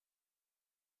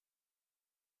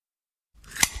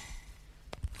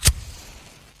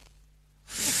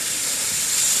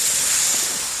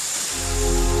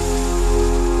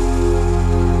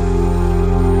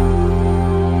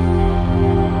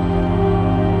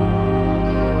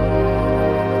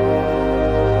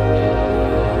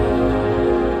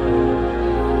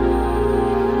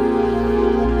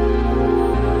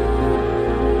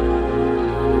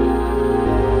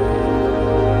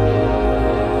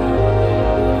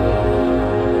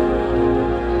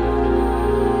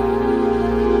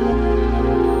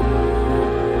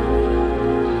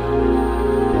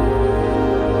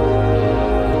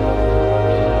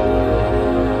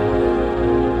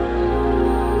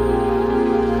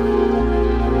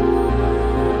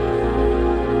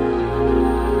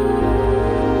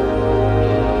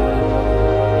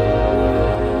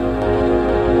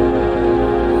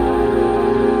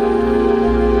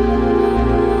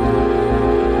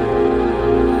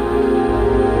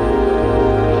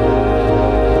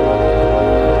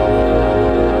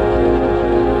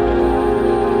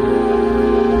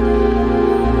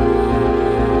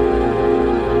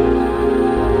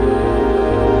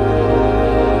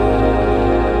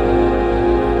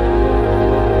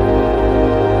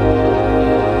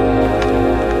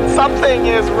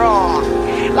everything is wrong.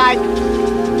 Like,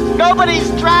 nobody's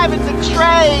driving the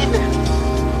train,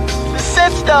 the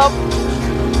system,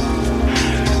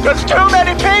 because too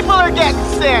many people are getting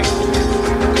sick.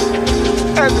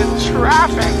 And the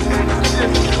traffic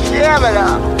is just jamming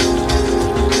up.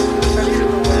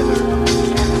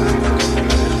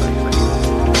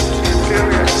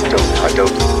 I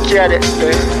don't get it,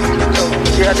 man. I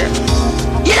don't get it.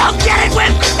 You don't get it,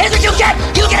 Whip! Here's what you get!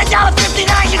 You get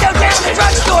 $1.59, you go down to the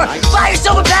drugstore, buy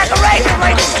yourself a pack of Razor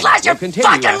Blades, and slash your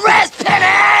fucking wrist,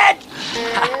 pinhead!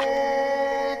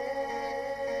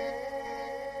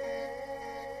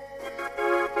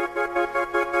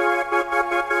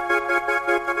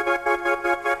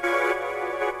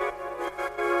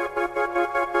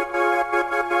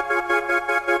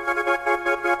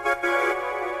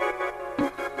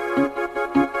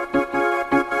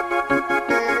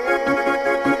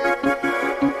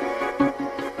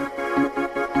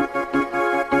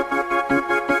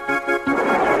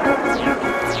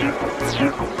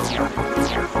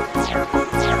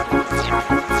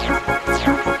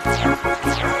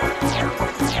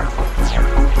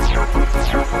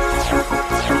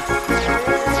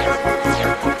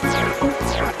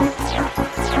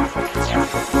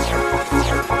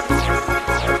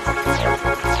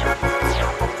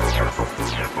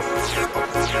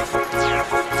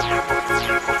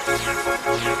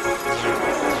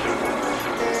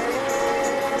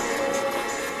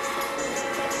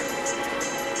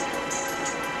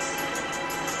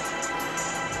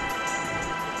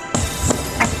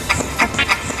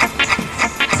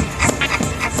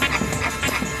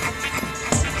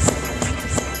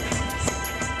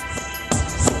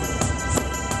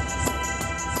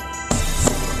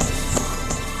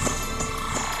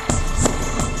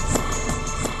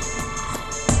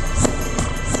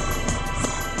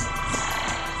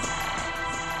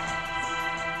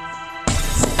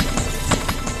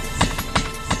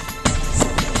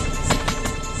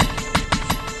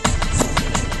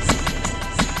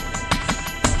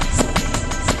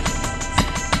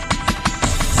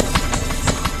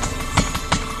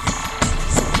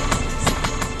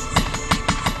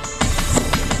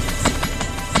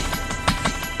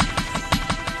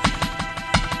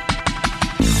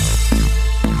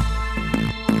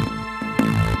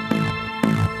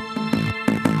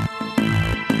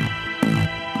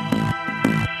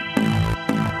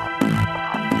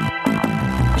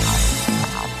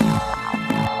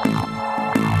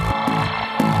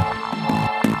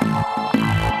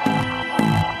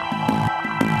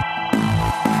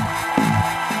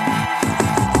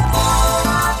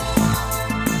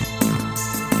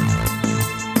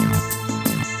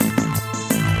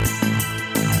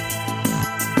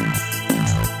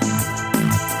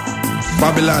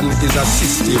 Babylon is a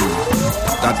system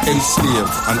that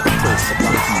enslaves and oppresses the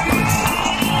black people.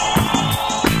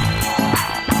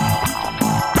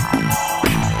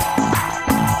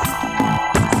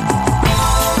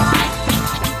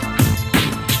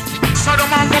 So the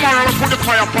man come around and put the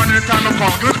fire upon the time to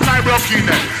come. Good time block in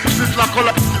there. This is like all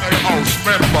in the house.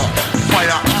 Remember,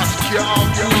 fire ask you how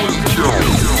you will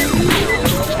do.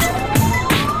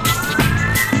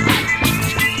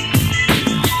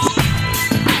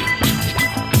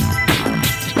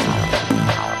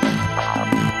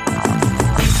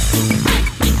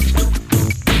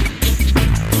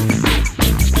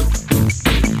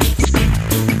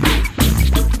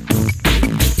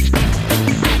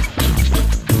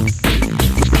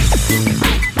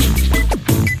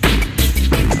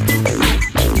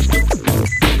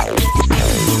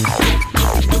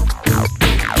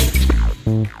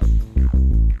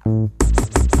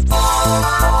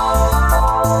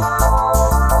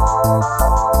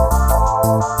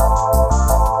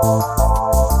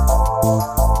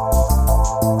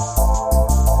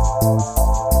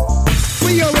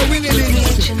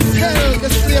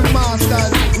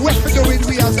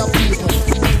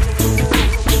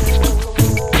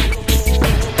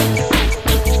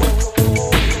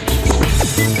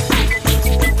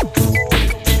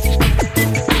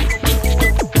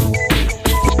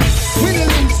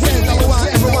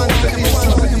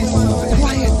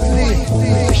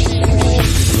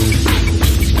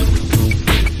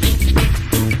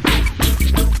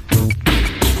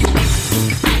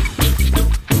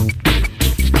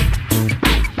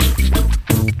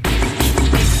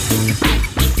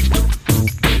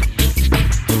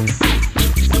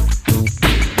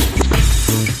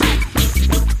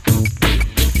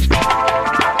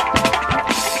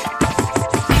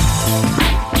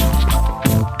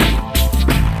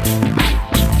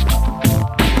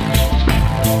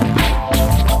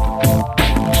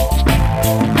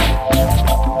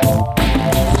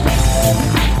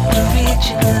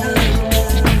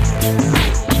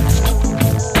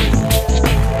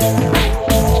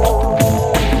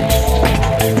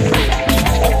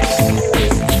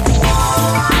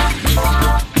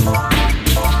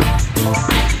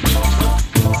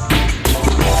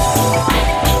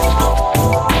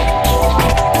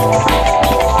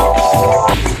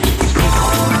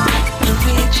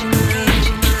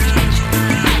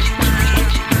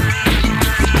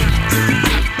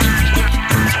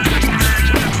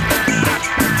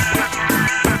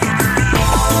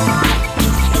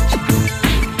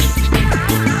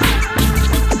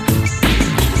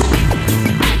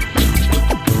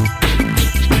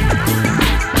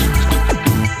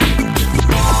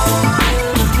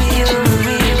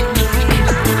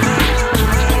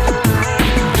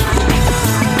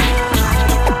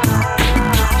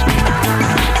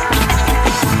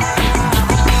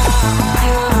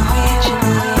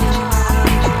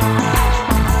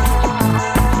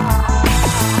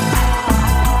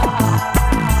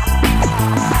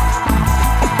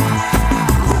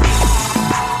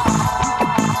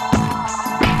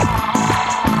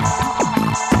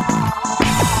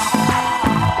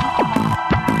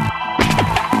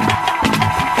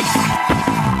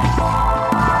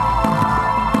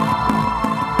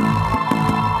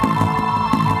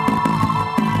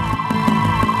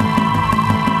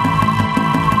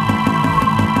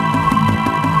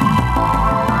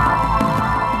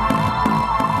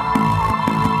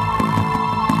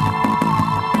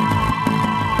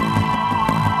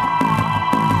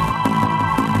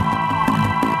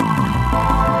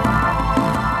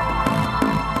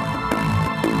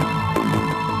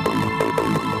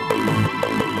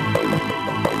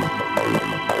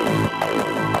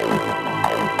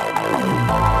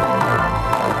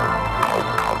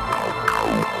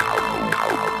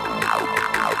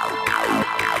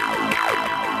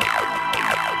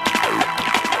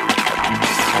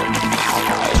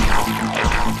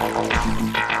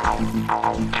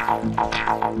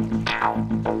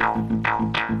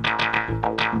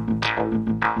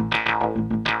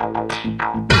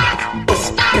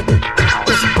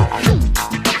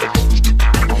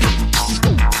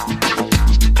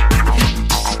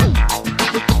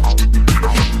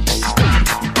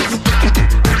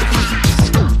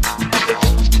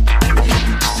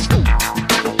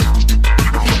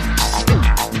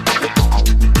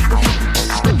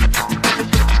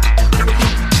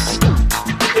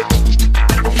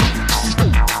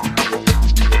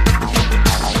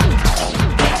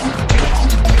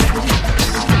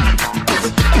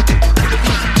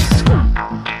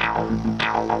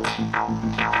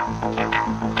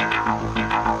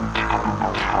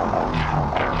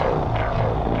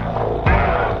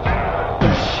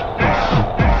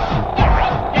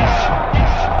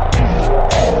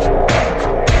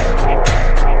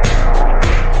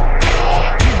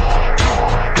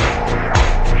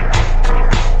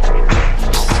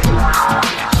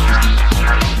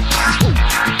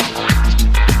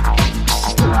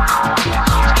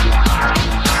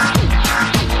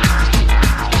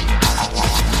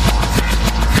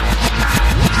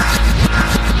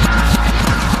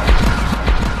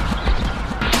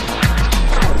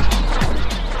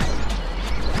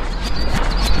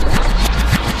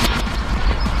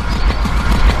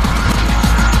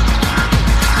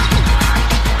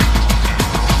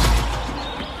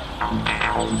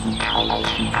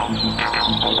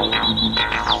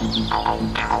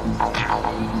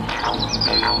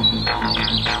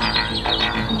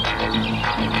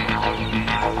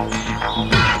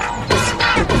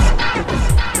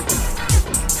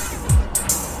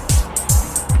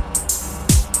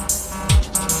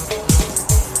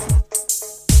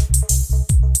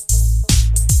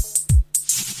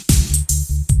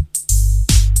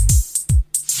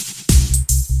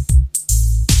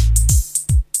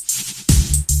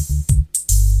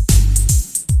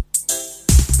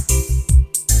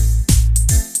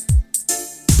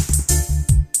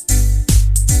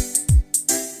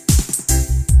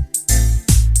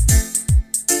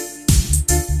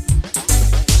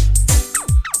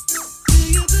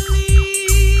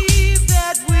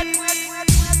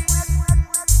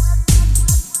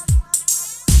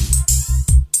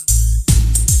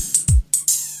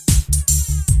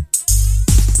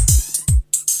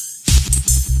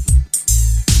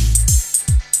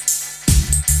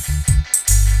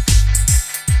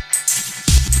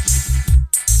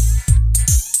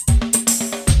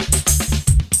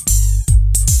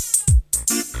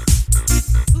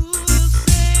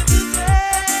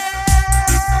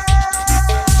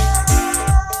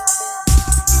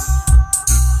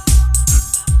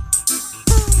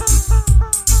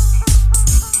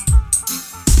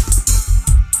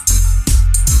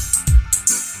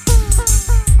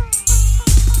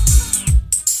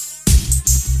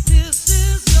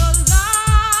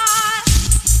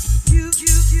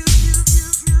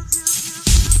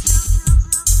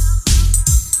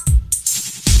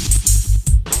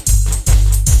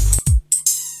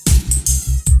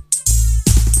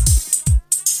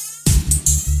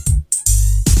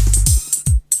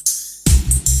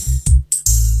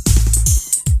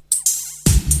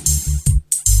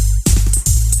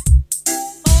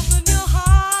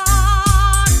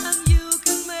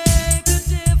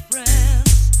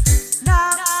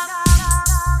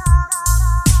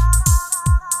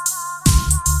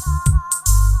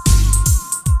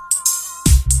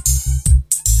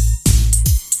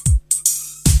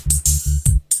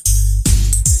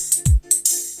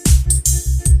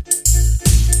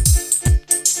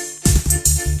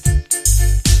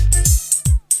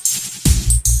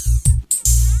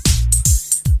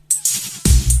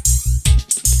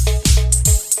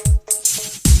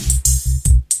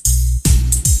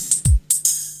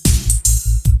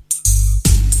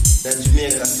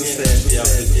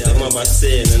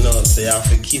 say you have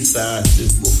to kiss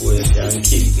asses before you can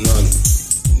kick none.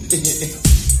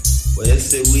 But you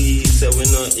say we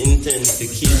not intend to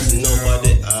kiss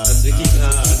nobody ass. We kick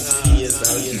ass,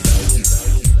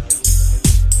 yes.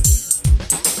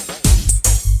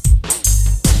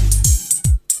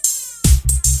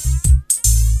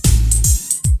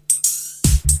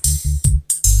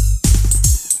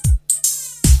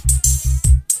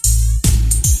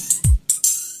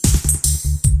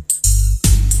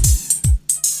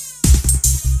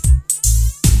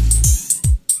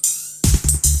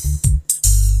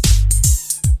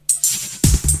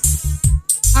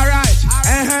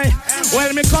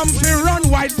 Well, me come to run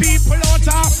white people out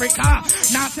Africa.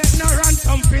 Now take no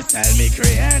ransom fi tell me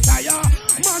creator, yeah.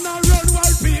 Man, I run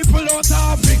white people out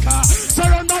Africa. So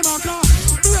run man a go,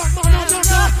 rock man a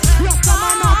go, rock the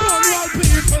man a run white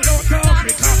people out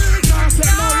Africa. Now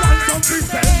take no ransom fi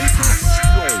tell me creator.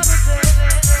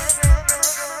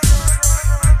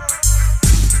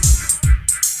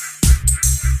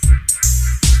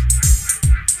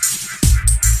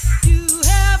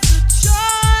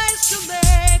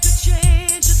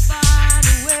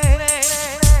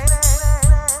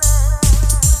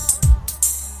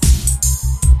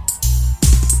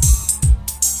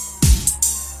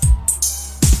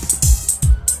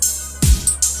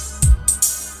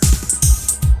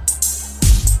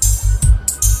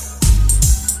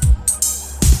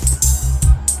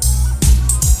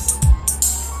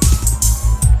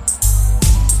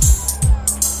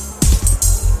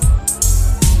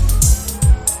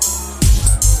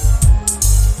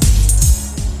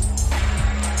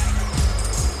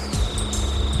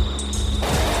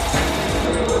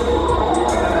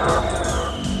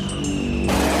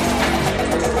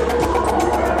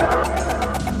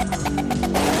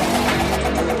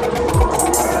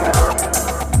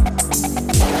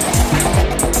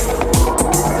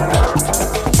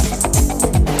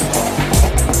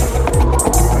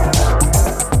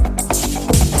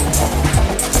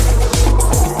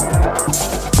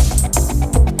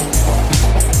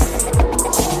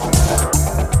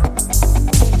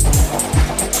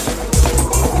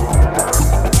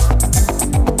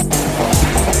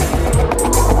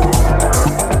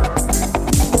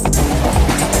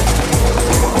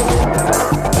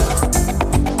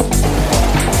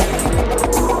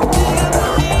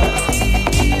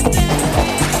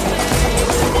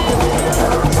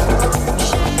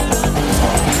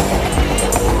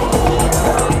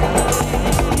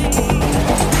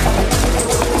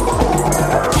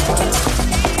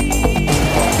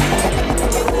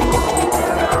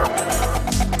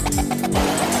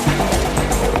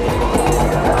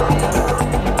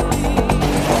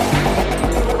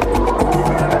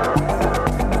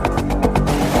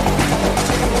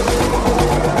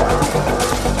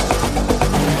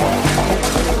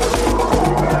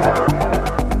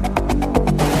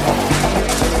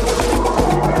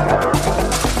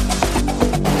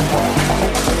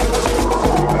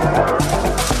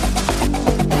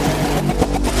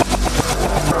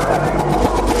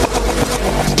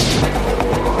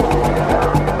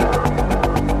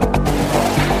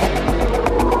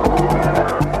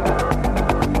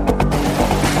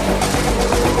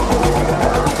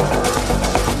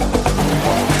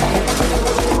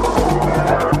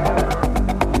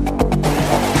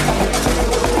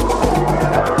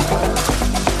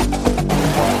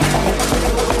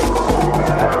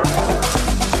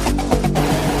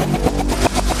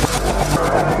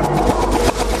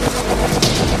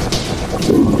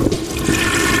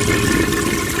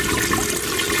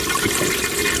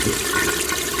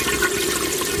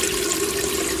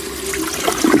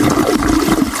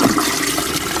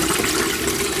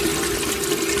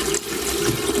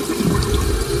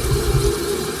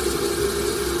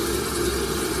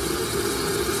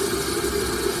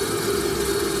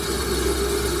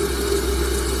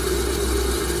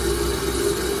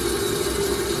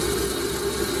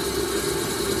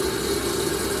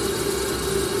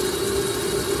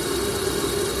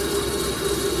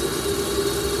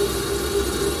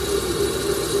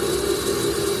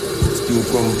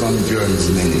 come from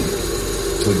Germany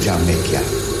to Jamaica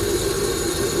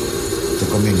to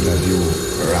come interview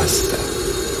Rasta.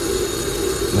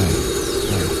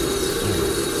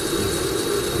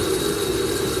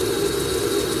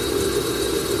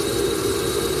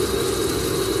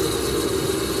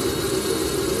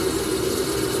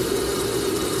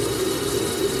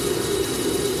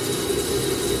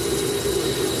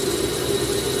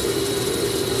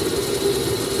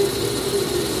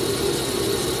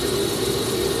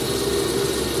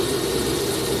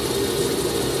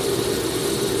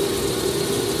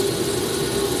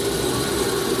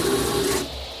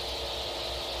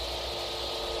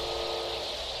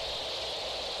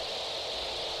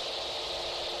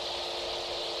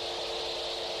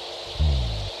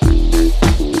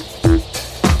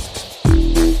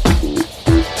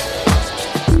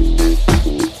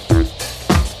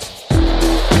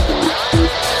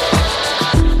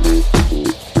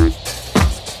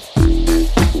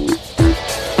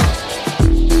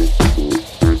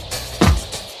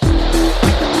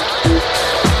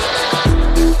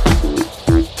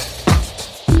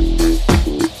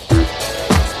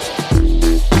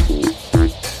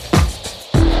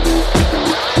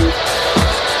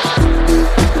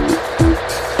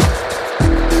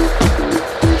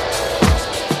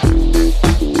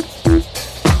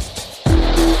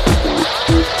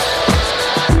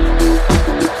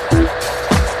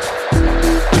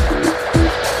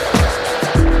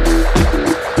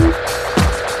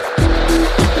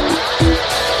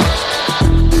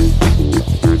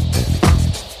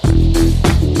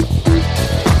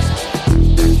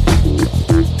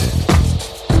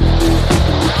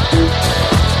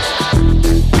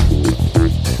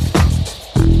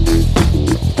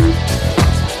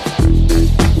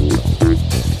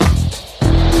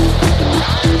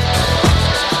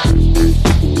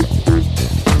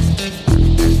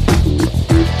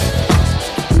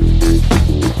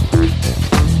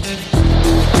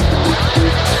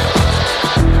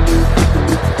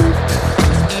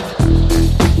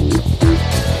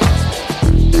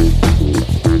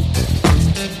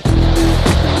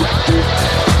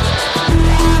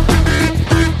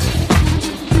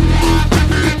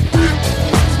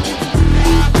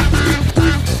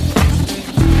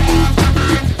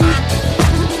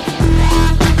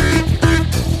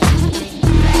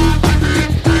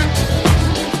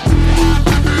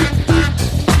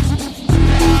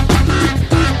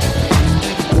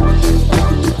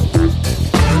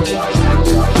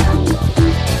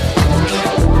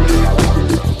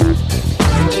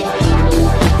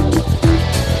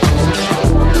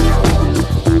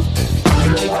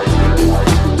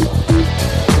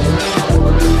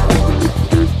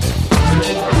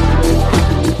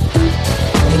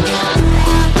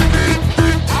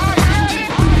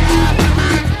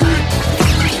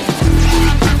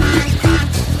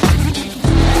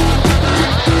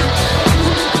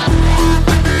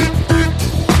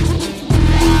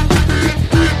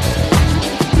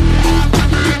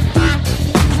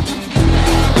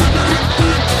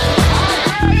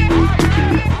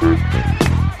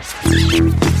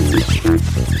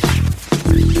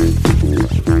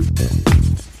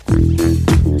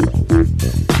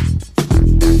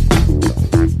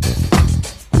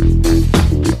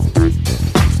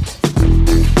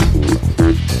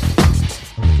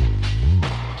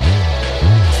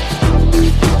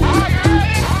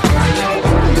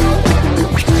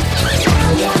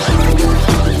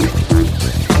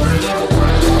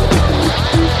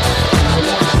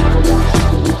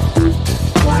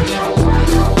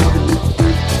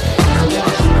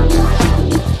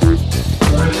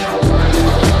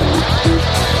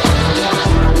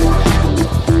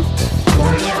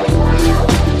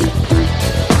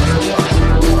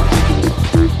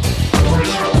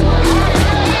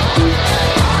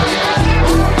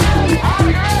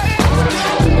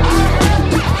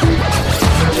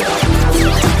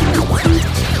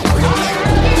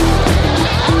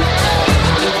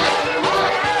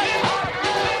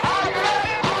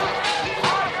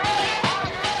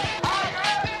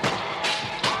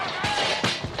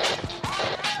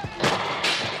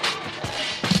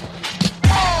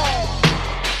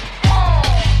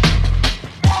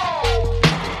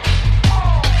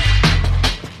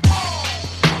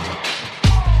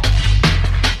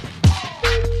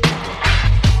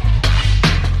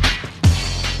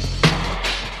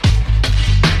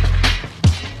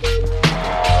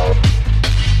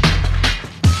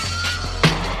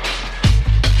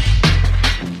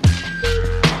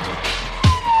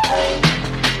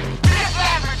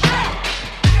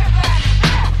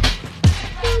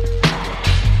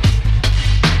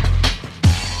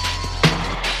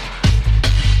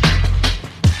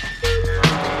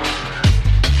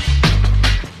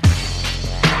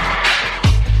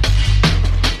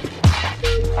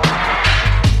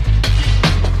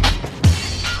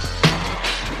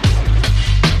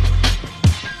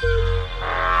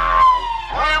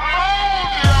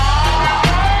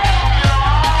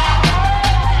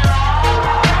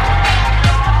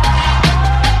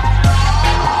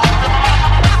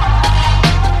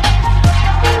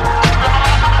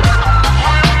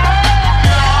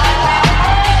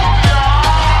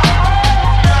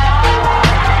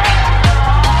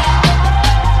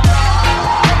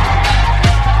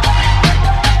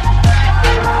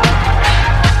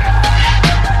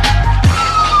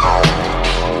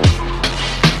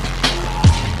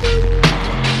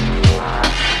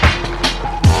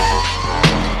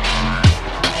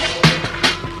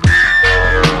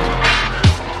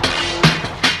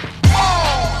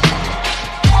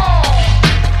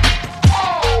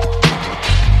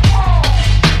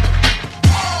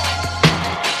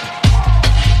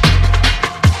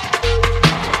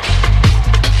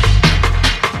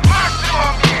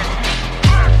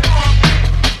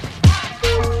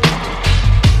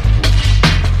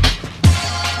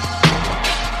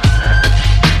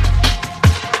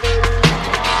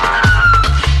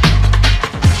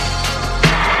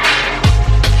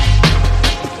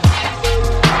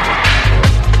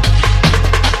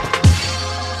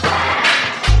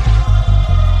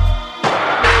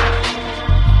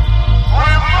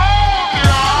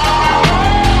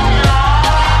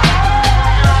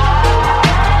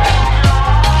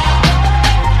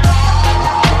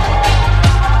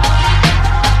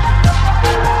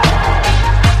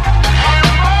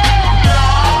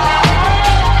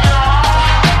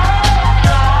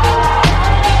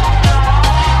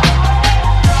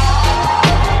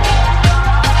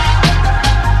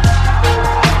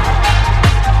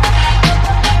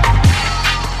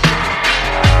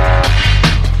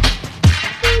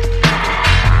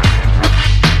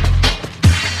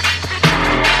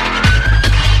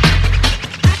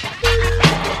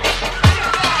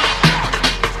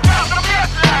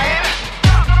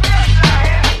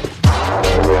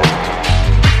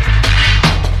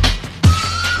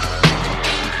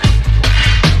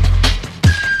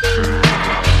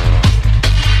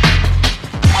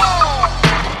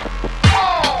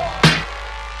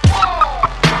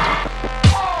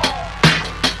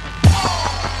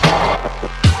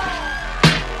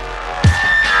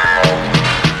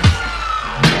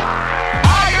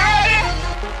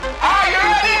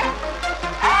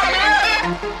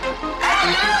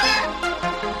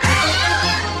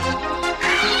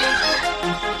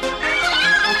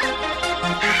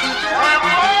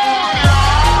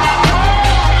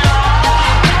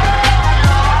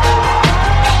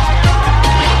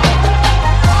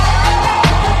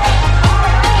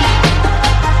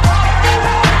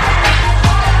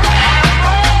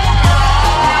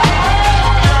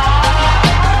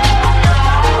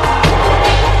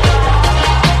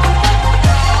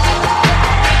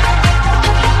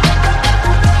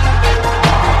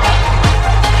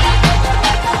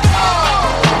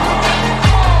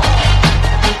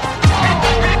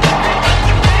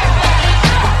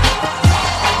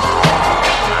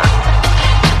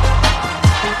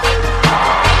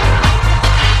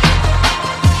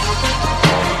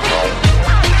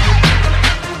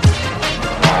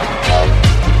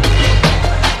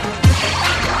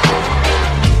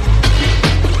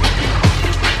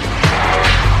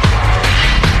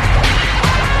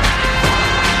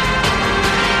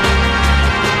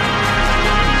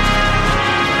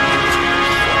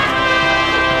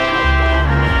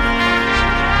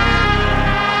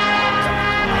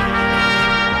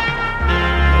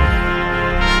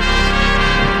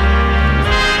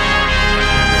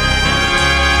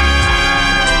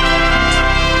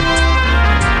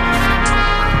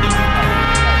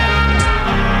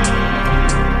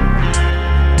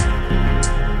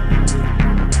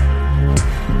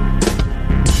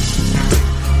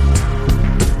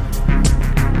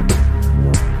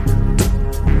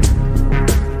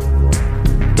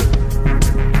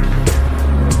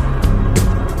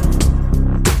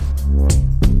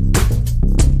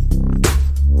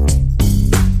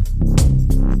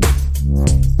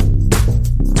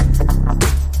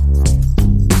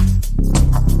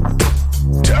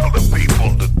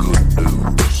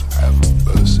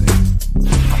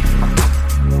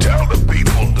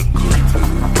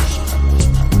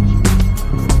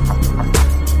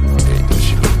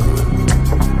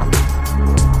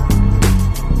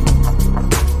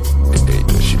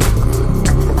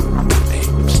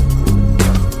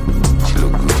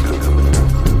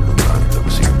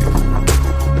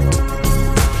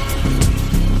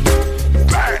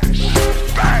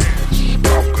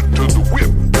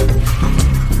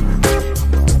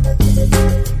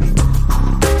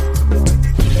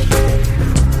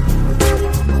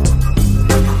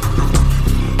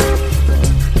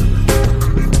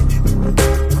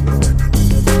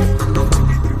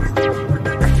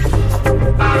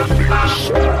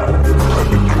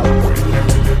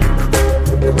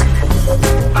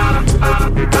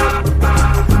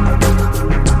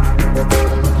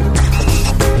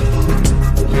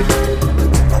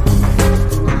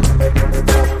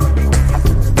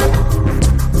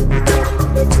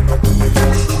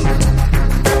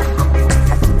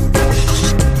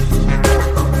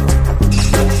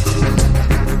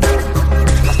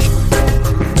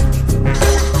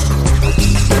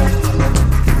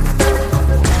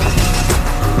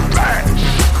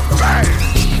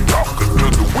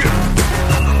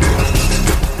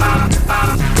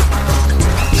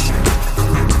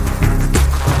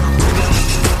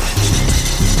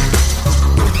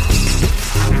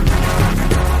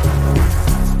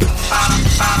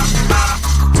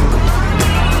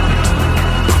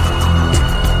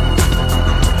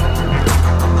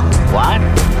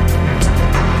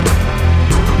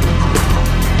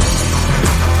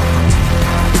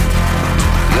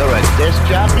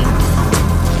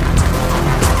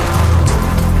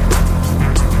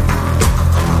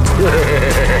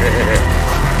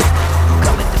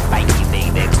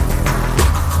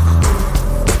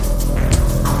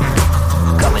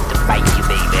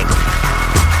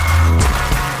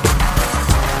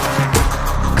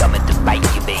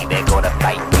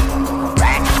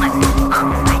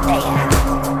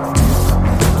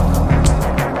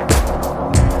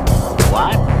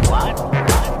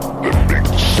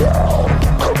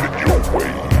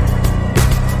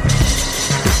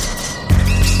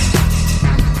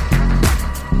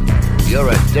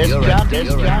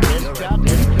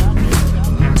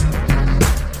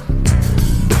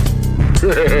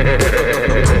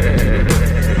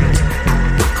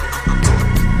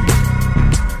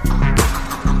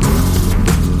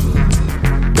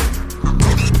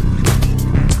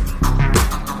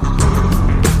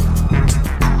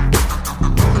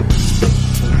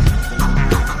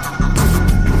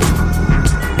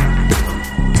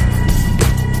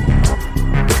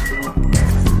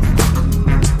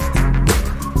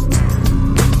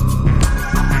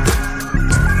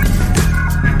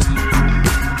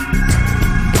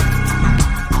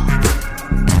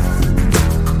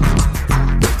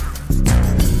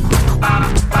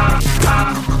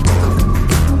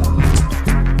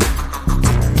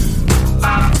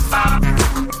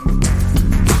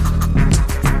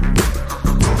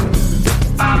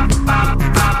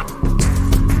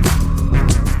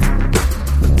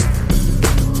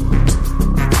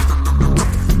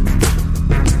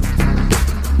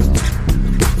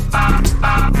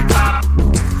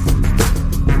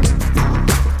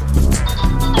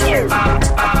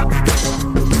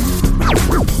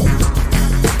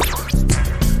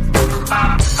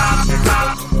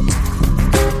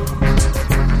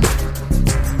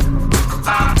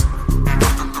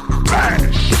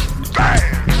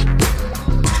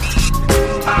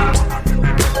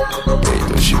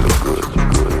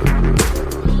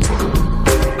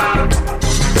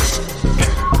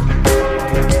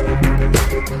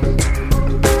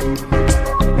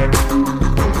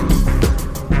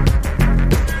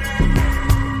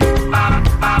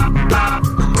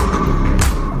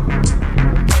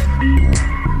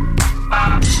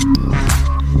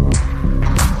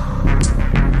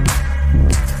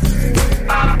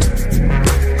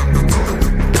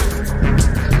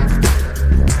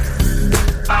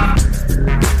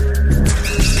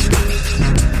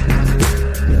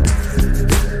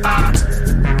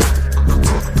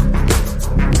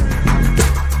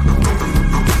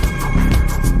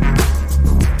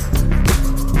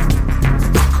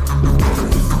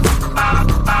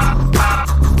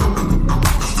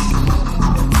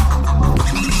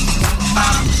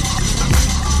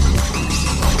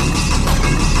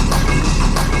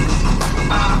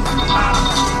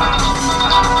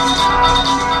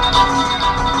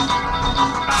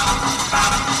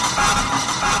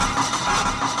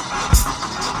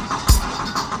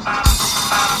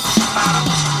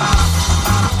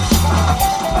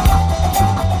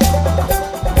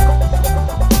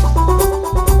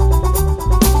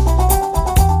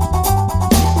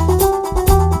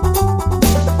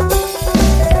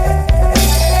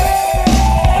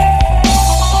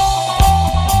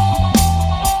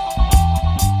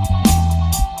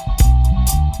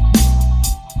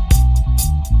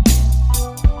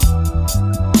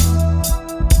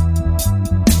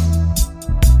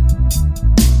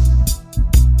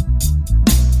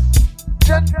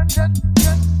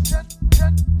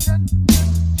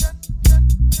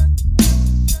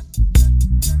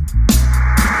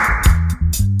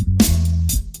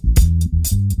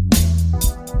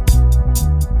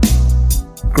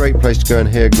 Great place to go and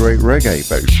hear great reggae,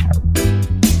 folks.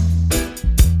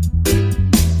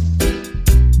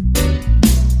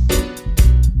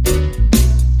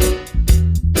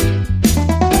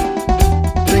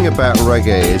 The thing about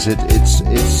reggae is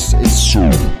it's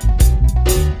soul.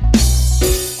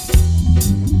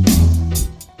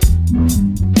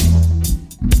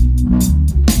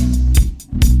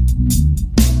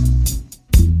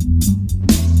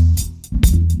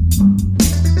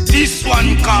 This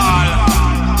one called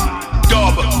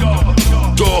Dub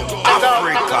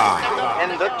Africa.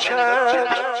 And the church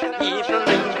even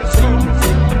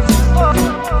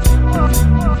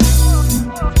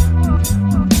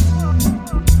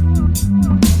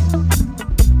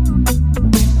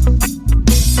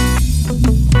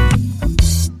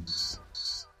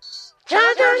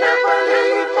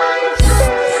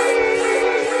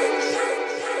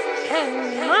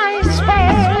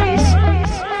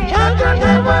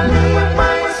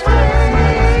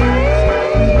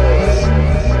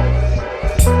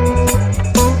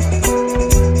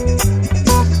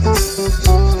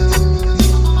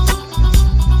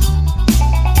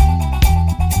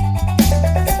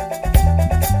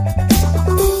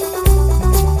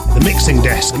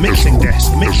mixing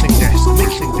desk.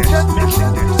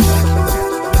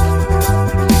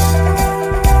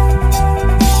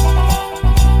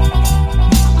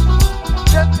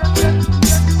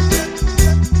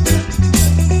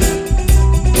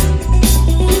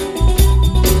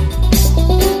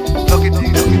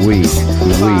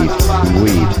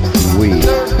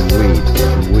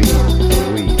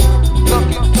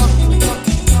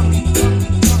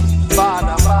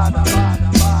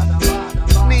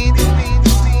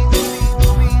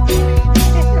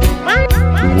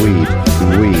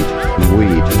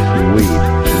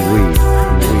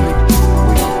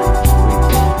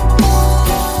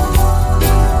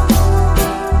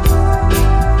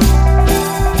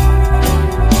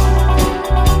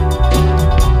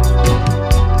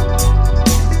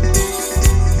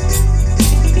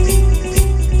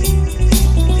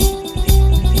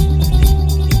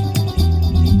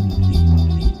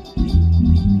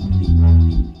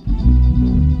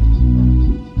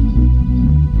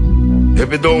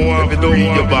 If you don't want to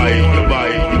read, you buy.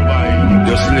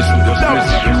 Just listen.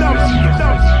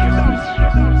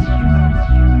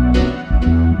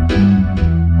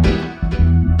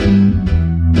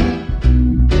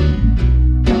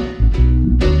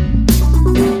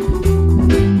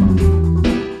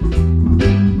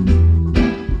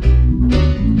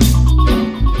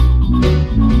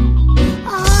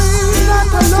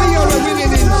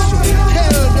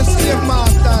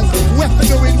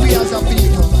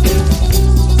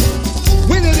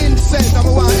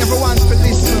 Everyone to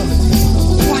listen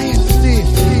quietly.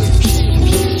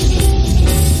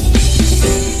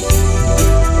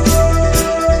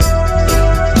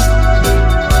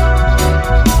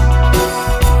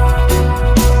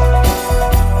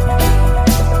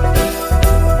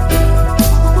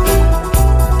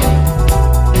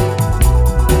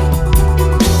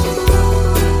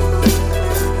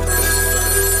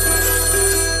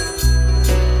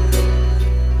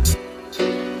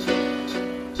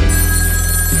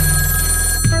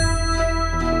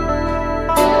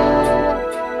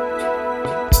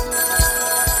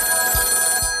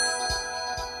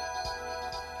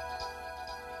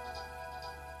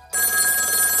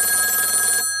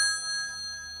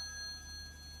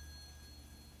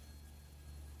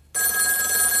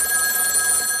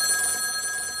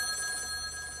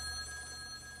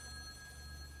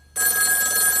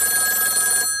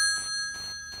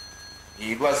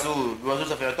 Et l'oiseau,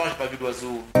 ça fait longtemps que j'ai pas vu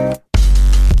l'oiseau.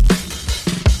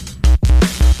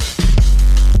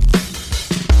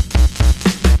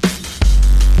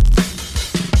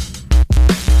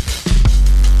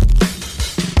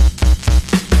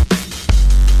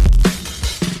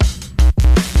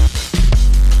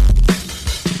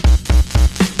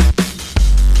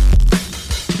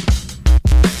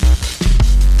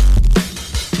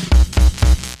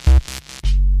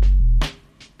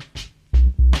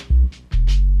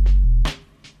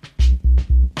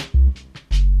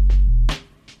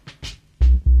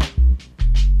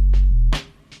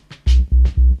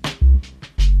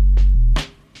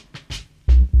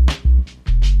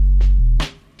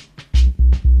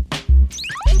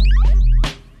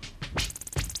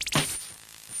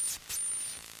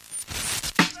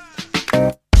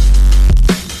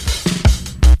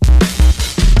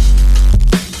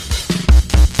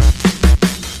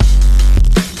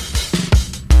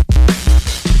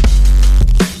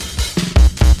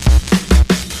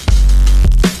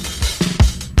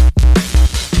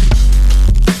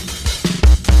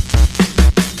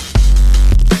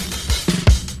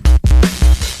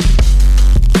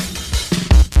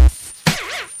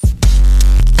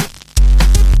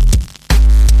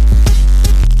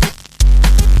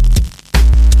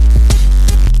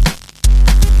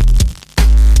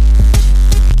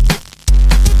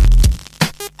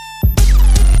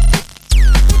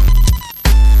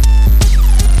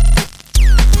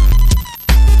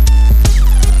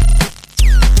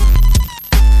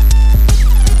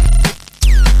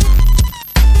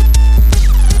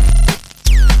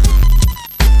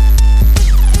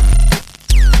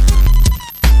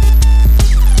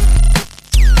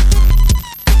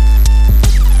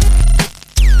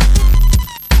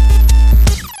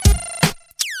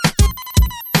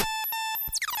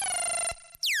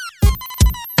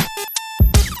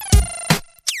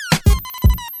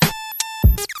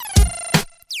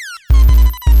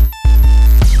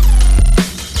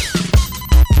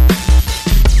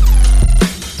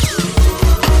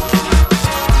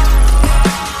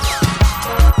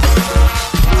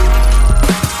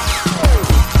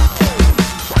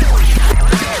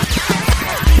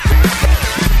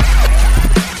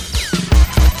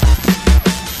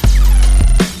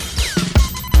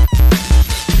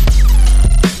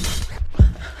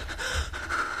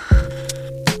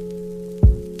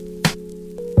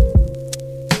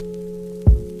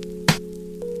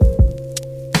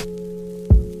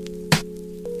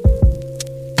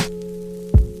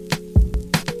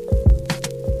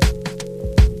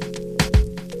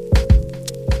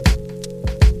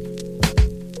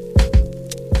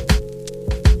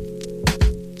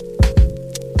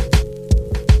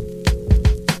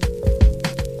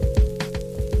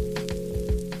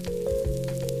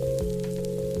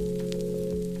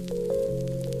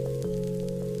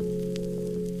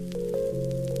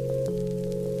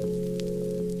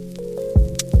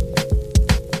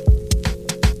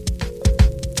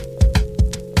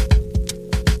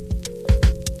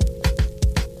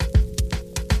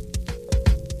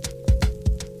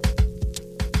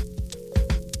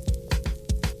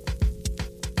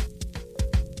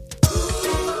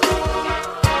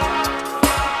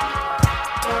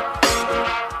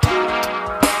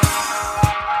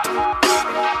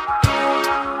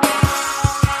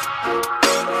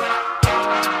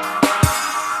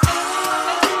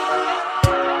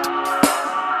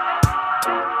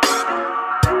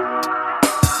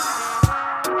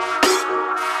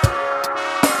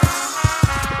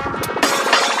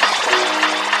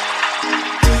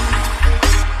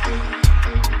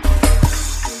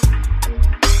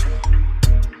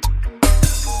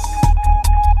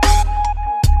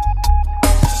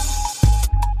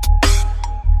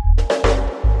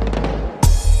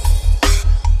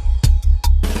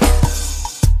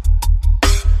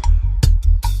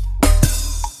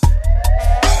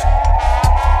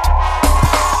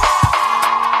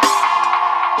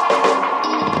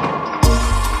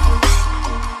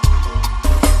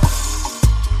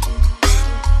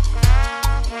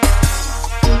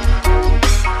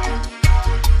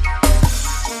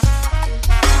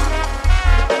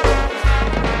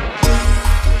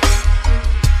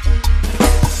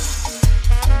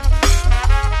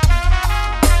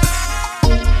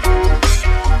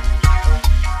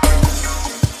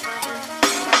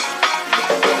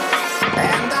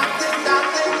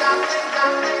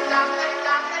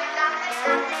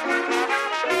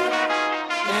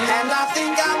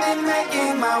 think I've been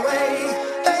making my way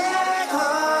back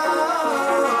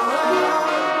home.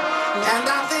 And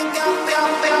I think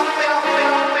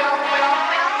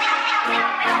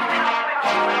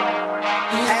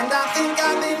And I think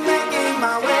I've been making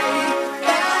my way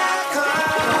back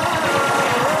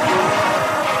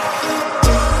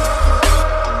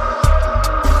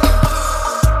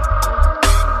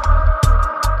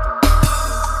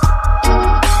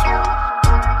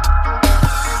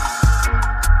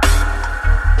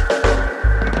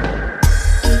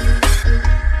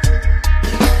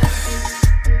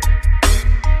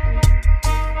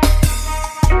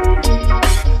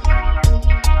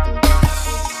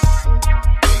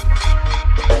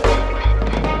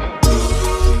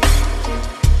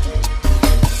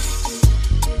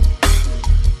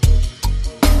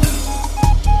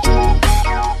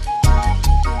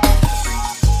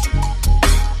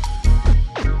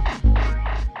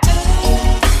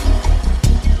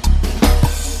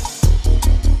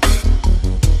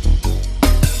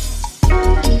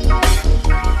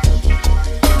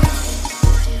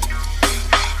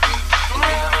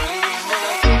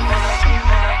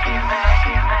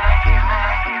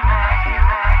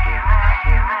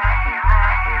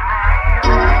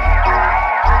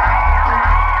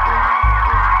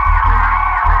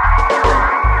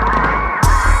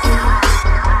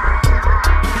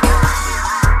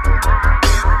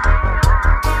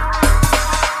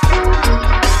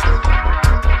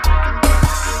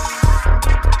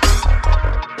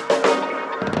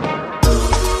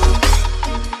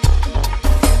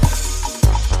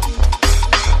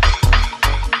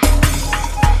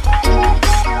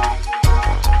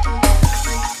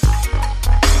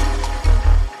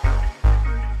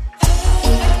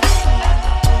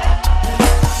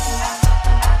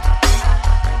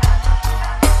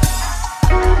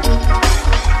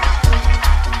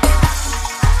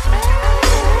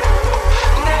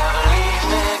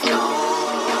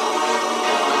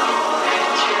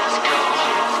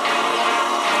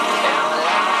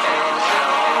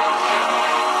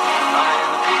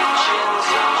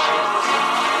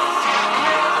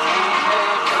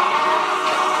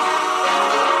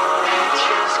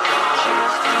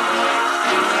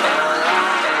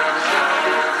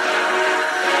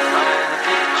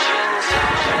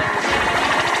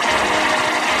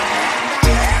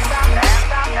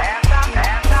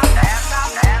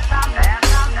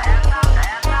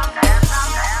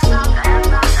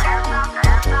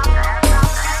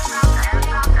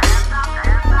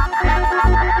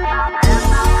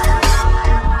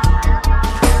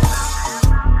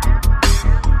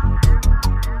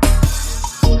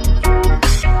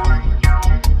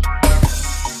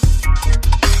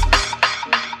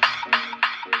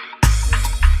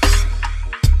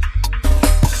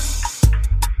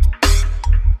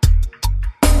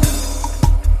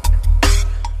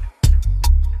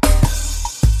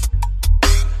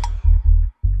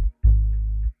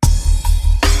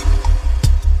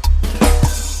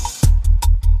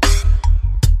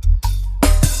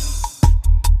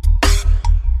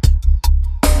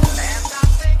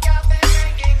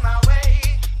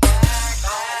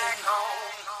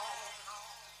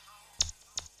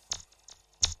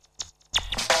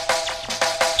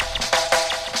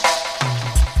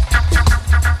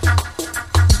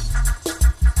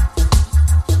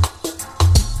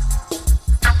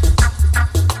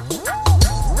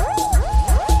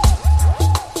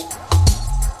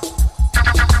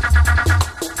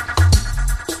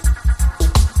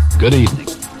Good evening.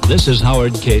 This is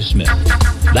Howard K. Smith.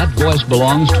 That voice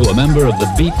belongs to a member of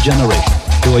the Beat generation,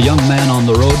 to a young man on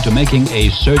the road to making a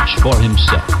search for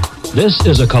himself. This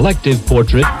is a collective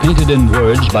portrait painted in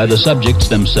words by the subjects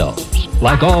themselves.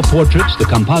 Like all portraits, the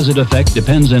composite effect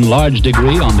depends in large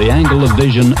degree on the angle of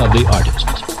vision of the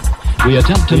artist. We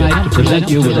attempt tonight to present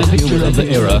you with a picture of the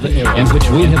era in which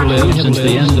we have lived since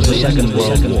the end of the Second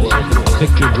World War. A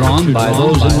picture drawn by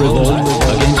those in revolt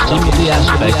against some of the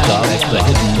aspects of the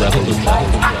hidden revolution.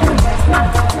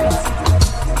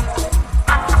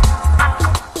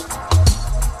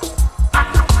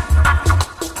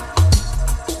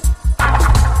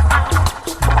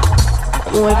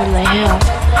 More than they have.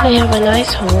 They have a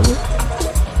nice home.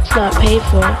 It's not paid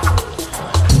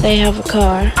for. They have a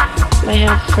car. They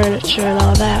have furniture and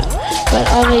all that. But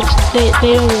all they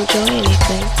don't enjoy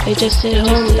anything. They just sit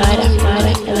home night after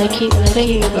night and they keep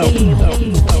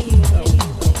thinking.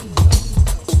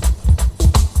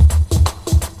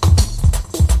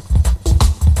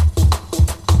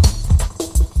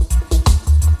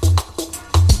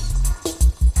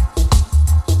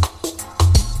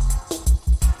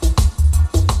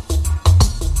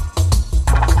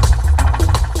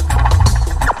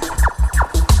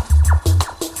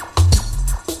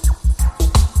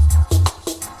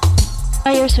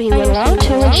 here, so he went along to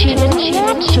her, and she didn't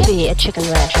want to be a chicken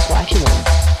rancher's wife. She wouldn't.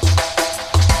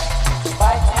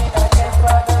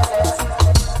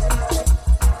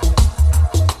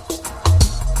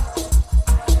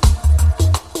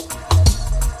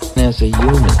 As a unit.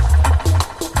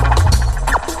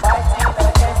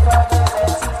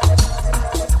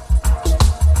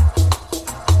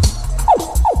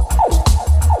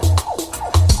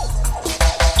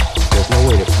 There's no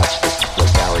way to touch the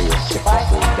various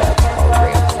sicknesses that are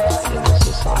rampant in the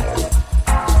society.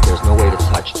 There's no way to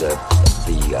touch the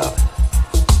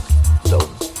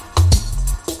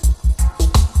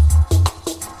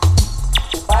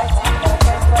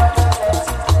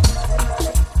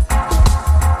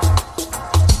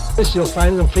You'll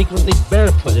find them frequently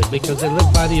barefooted because they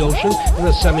live by the ocean in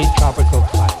a semi-tropical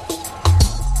climate.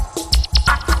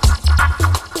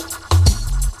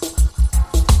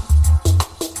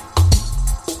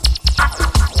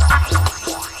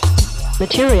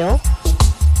 Material.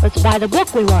 Let's buy the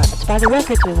book we want. Let's buy the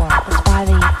records we want. Let's buy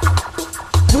the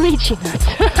bleaching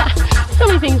nuts.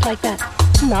 Silly things like that.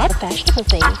 Not fashionable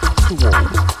things to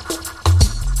own.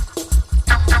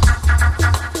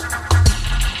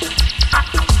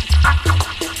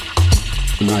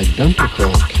 An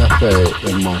identical cafe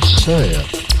in Marseille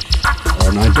or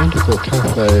an identical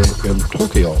cafe in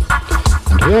Tokyo.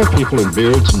 And here are people in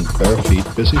beards and bare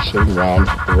feet busy sitting around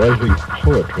writing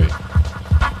poetry.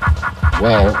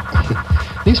 Well,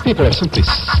 these people are simply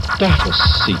status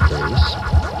seekers.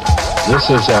 This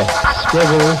is a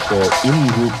struggle for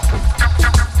in-group.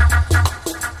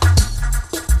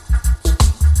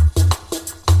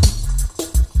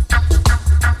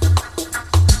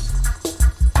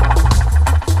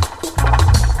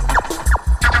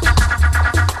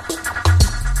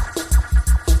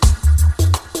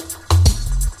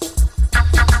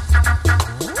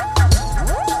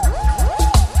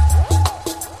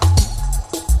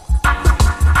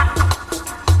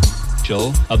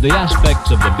 Of the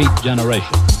aspects of the Beat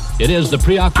generation. It is the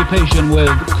preoccupation with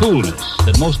coolness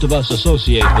that most of us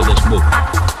associate with this movement.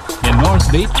 In North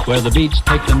Beat, where the Beats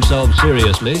take themselves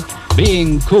seriously,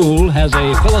 being cool has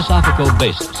a philosophical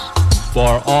basis.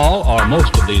 For all or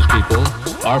most of these people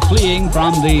are fleeing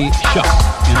from the shock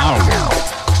in our world.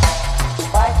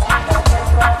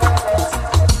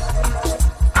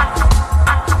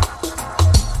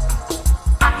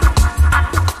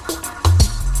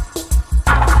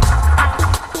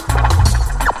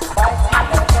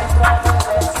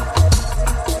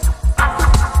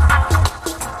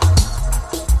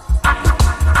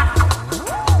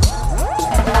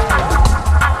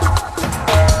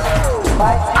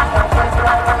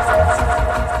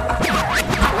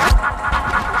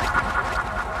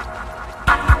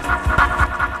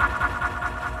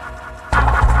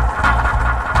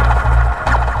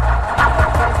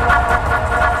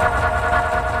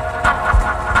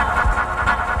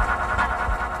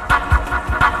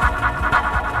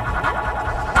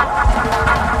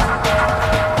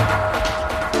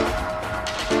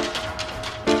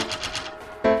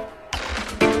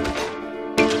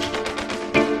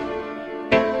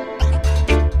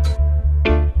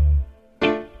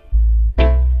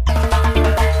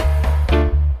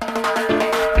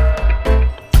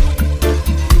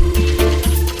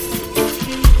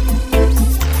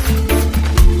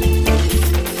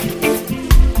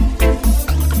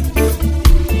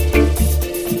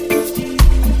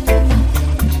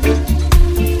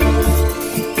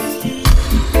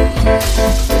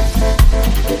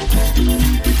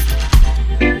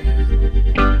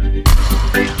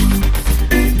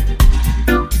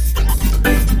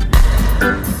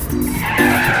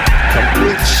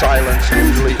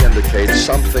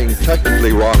 Something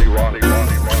technically wrong.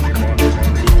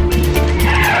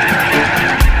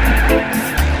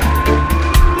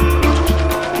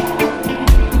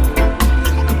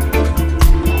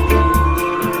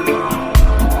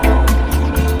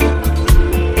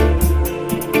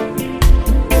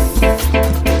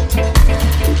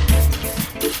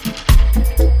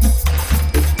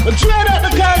 Dread at the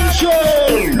control!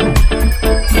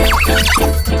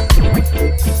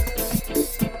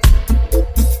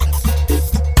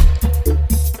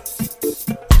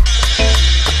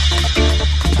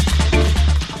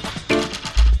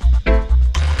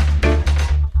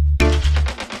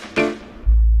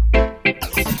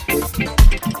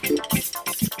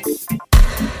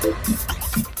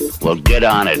 Well, get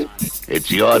on it.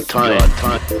 It's your turn.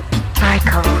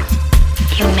 Michael,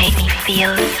 you make me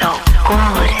feel so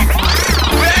good.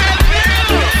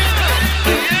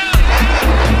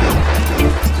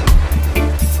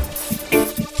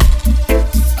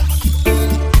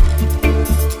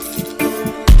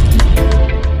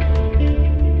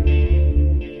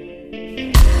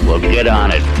 Well, get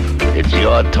on it. It's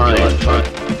your turn.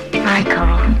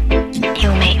 Michael, you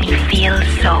make me feel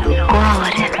so good.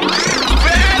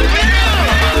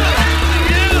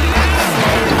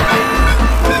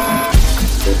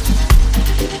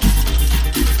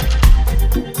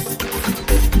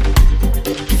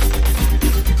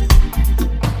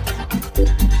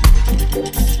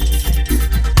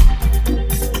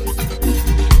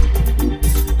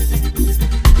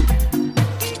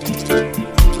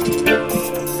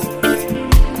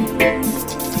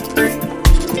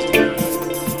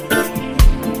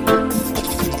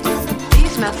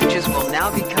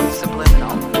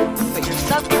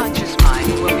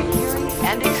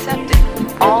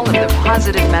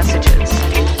 Positive messages.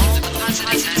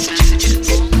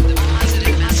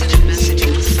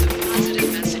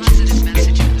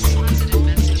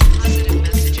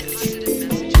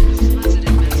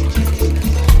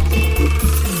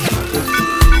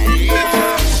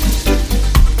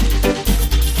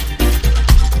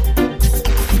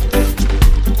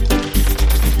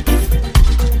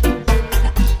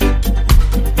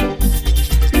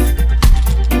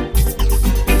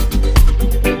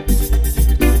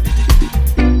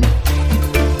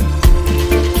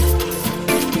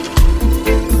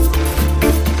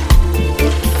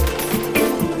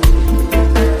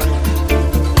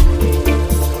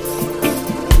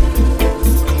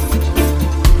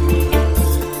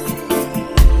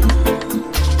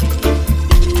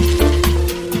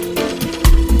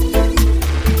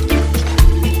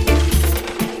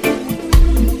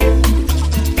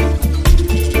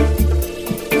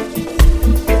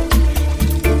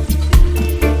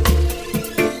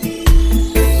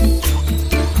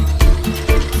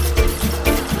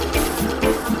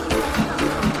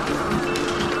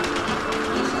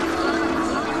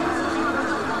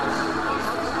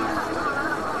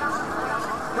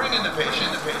 Renegade.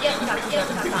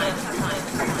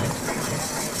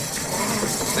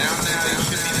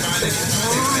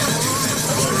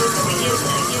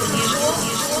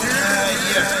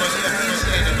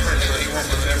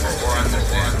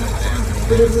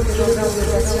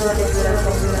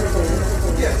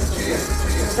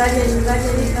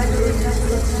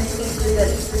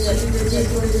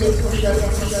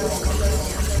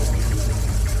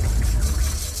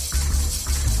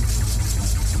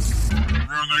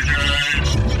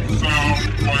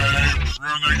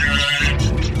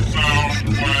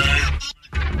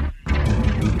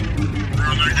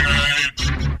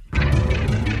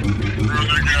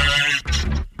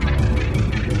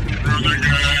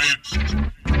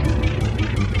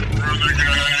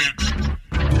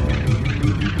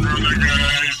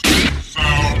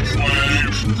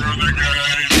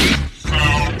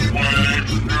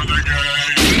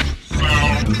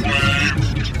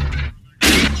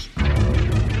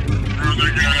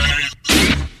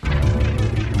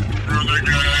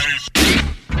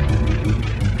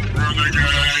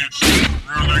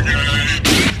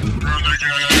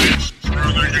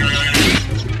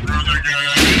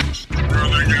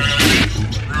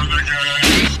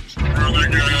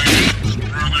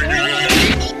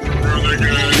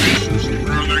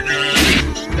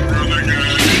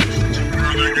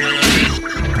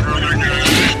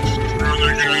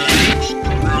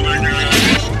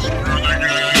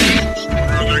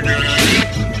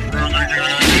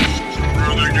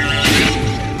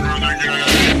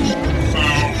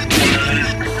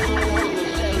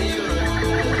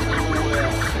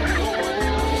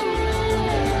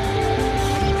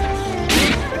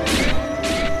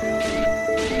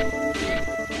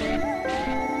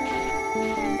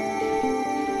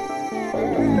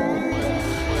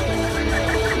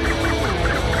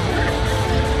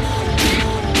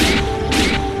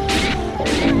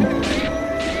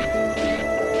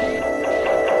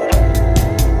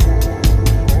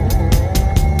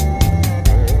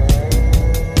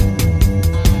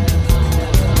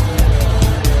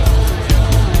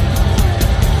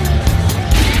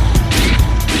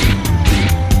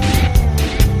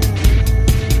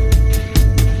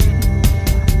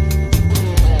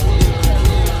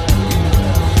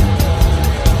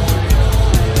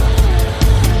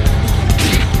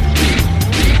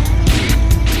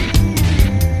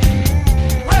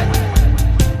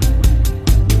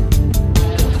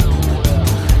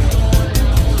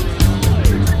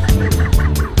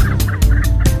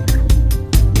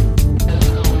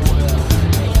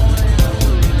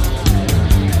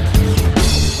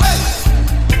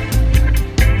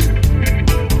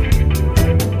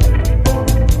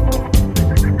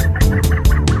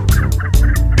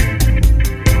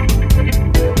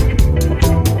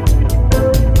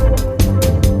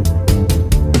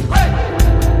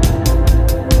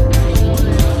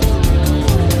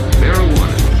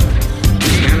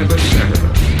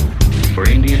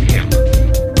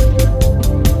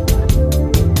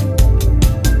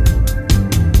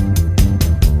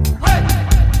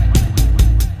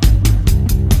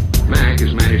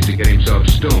 to get himself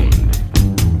stoned.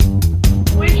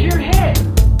 Where's your head?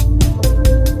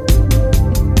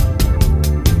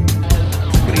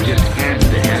 But he just had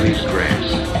to have his grass.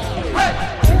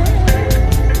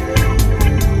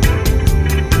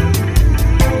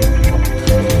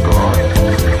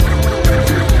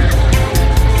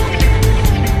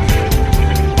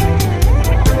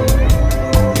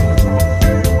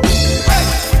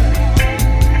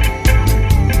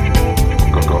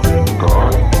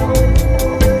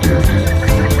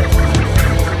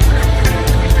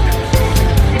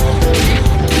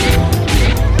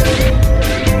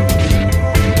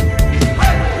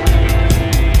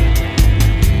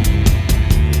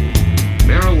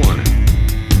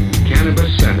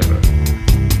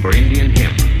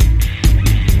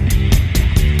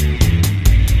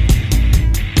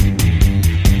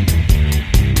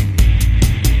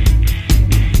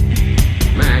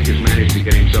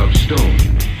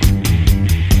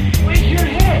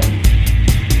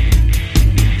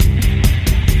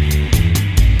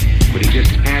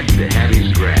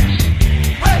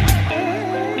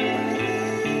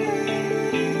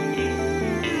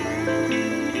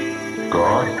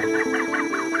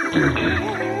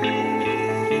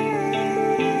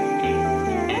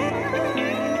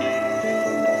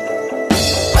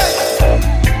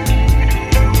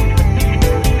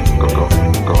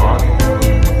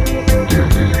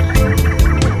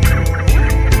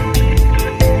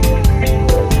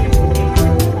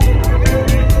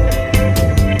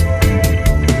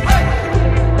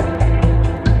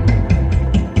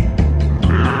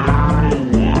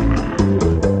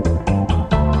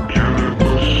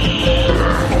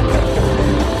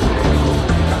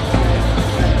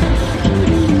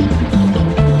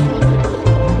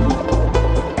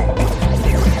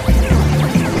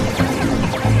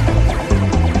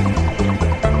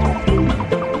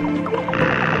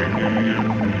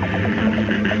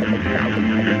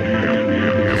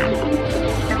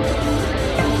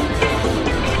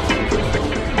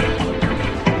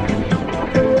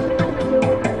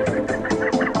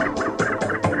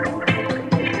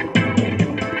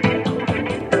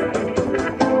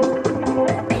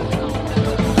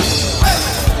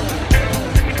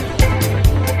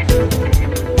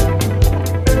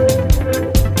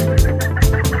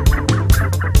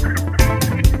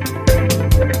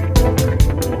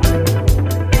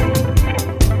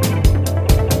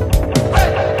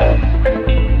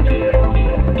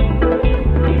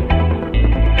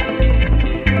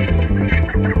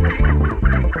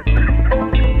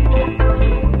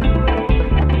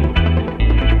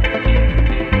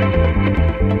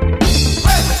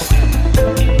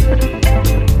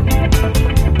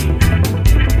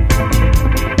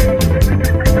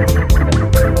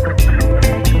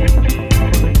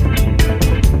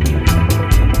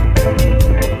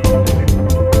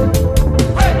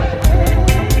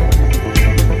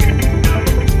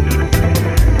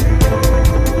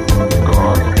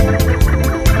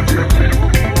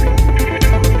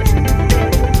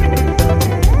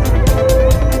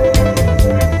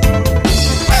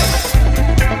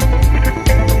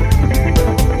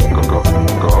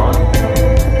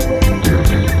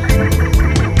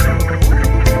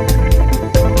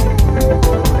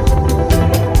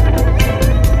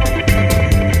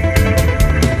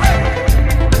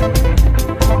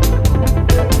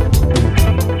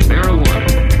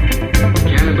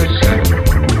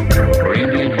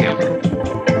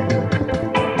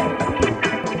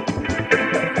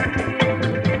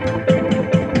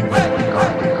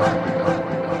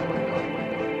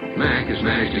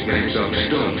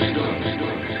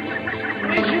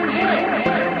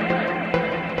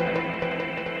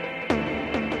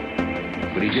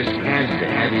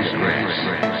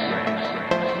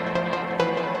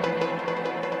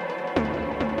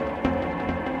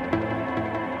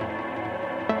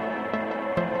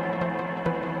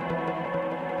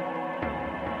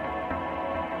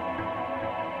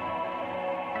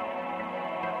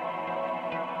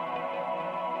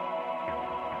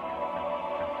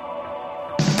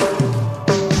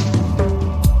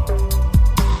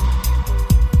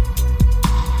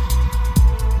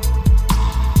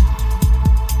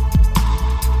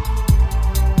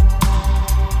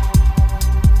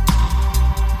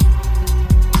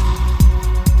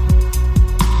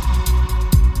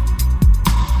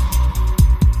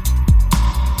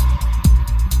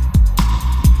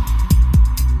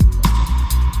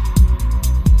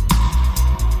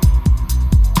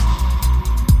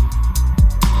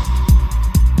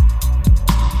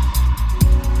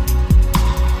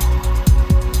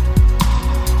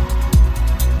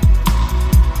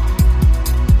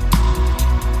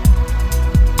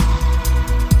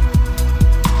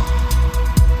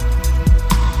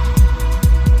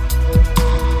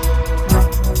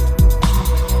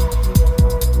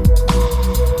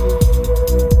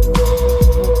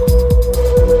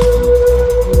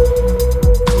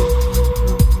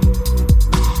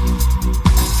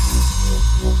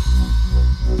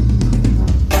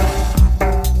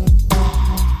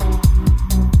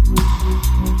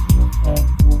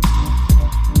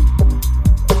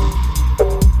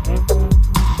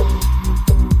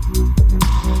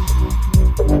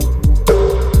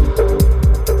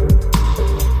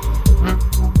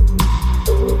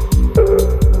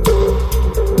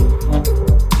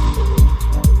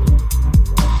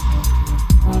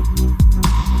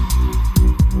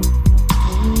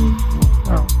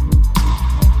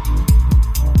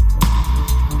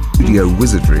 studio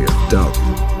wizardry of dub.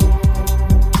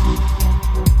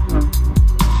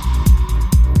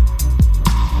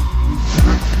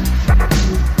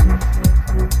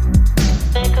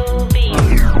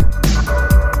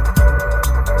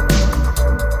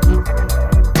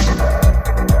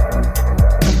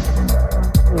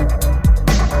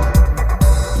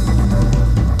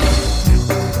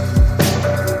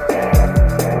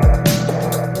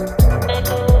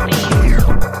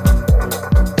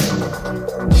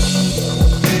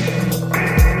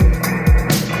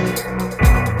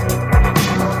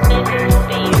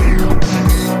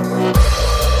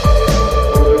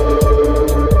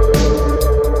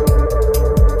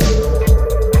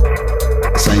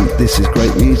 This is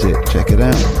great music, check it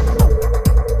out.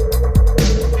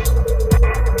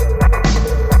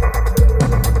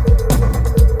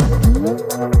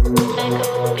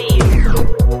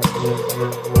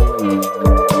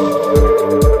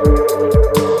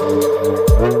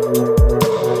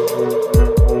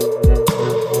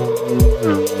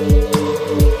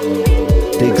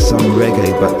 Dig some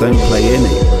reggae, but don't play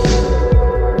any.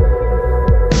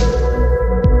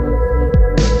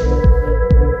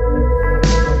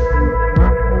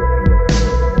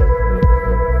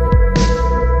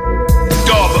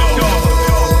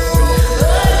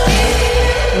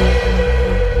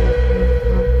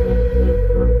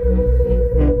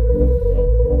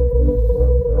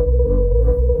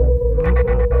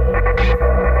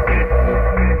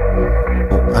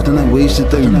 I don't know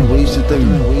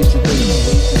what you should do.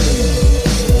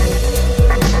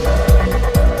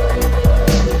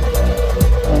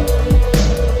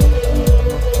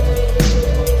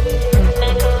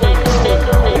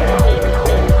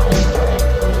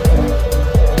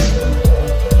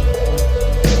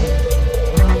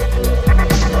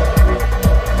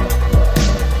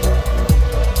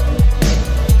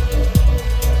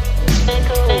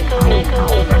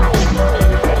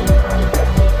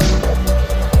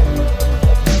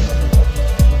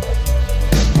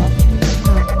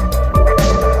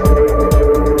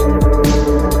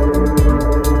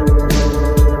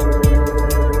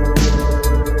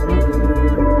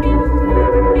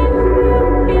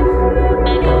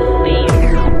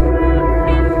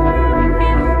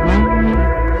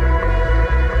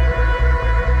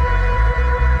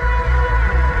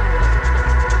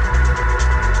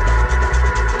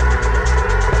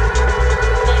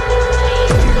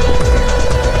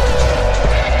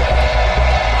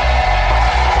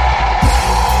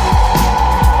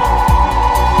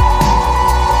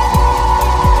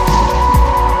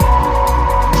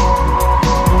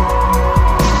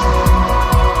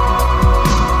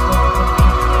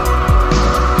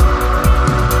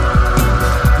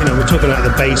 Talking about the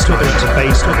bass, talking about the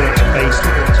bass, talking about the bass,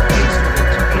 talking about the bass.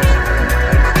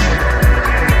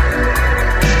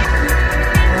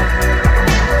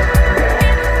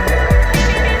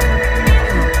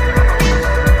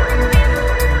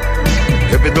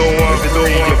 If you don't want your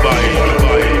vibe,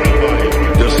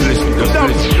 just listen.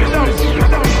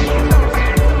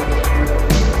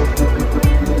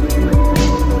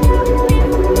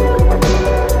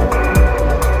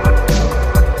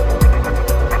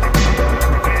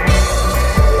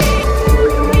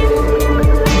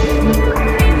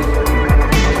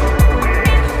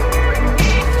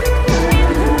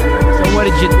 What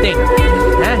did you think?